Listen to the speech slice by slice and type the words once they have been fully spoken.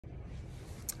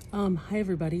Hi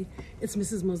everybody, it's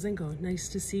Mrs. Mozingo. Nice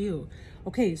to see you.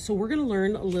 Okay, so we're gonna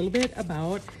learn a little bit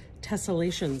about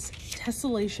tessellations.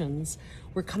 Tessellations,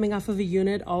 we're coming off of a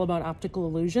unit all about optical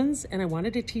illusions, and I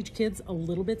wanted to teach kids a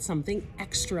little bit something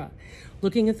extra.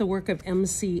 Looking at the work of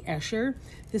M.C. Escher,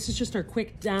 this is just our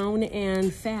quick down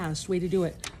and fast way to do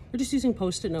it. We're just using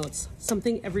Post-it notes,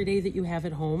 something every day that you have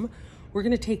at home. We're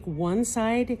gonna take one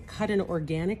side, cut an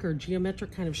organic or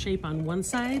geometric kind of shape on one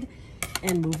side,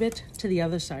 and move it to the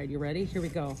other side. You ready? Here we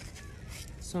go.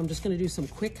 So I'm just gonna do some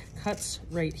quick cuts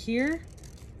right here.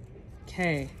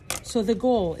 Okay, so the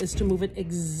goal is to move it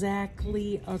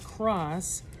exactly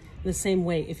across the same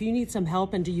way. If you need some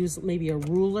help and to use maybe a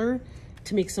ruler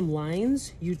to make some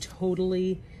lines, you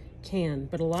totally can.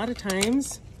 But a lot of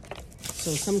times,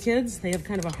 so some kids, they have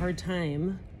kind of a hard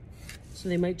time, so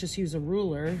they might just use a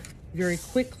ruler very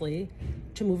quickly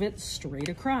to move it straight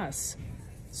across.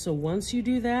 So once you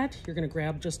do that, you're gonna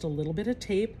grab just a little bit of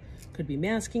tape. Could be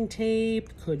masking tape,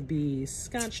 could be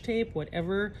Scotch tape,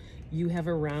 whatever you have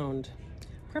around.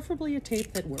 Preferably a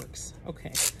tape that works.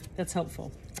 Okay, that's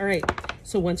helpful. All right,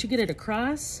 so once you get it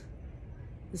across,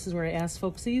 this is where I ask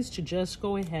folksies to just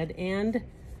go ahead and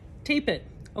tape it.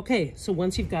 Okay, so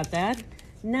once you've got that,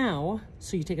 now,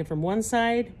 so you take it from one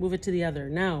side, move it to the other.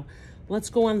 Now, let's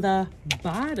go on the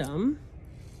bottom.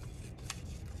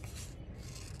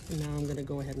 And now I'm gonna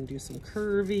go ahead and do some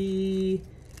curvy,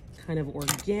 kind of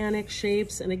organic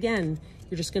shapes. And again,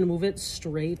 you're just gonna move it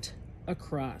straight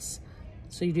across.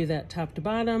 So you do that top to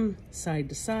bottom, side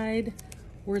to side,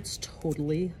 where it's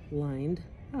totally lined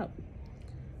up.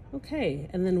 Okay,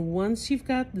 and then once you've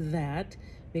got that,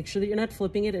 make sure that you're not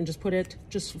flipping it and just put it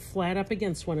just flat up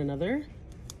against one another.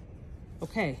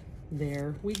 Okay,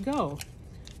 there we go.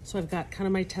 So I've got kind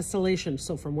of my tessellation.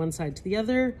 So from one side to the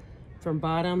other, from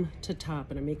bottom to top,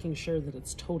 and I'm making sure that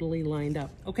it's totally lined up.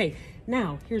 Okay,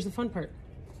 now here's the fun part.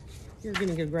 You're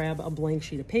gonna grab a blank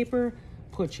sheet of paper,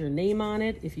 put your name on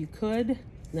it if you could.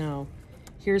 Now,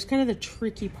 here's kind of the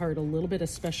tricky part a little bit,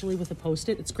 especially with the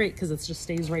Post-it. It's great because it just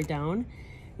stays right down.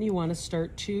 And you wanna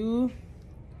start to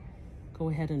go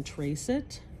ahead and trace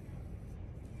it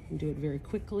and do it very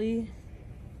quickly.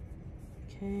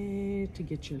 Okay, to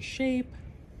get your shape.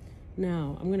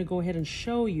 Now, I'm gonna go ahead and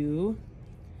show you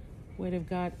what I've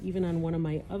got even on one of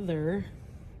my other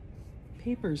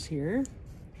papers here.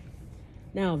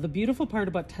 Now, the beautiful part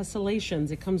about tessellations,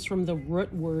 it comes from the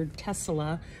root word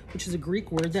tessella, which is a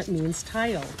Greek word that means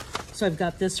tile. So I've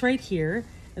got this right here,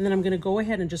 and then I'm gonna go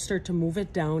ahead and just start to move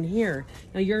it down here.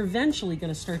 Now, you're eventually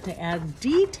gonna start to add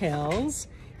details.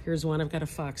 Here's one, I've got a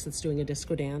fox that's doing a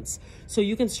disco dance. So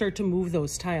you can start to move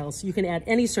those tiles. You can add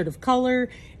any sort of color,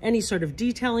 any sort of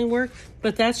detailing work,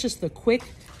 but that's just the quick,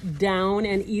 down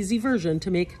and easy version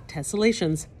to make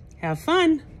tessellations. Have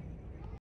fun.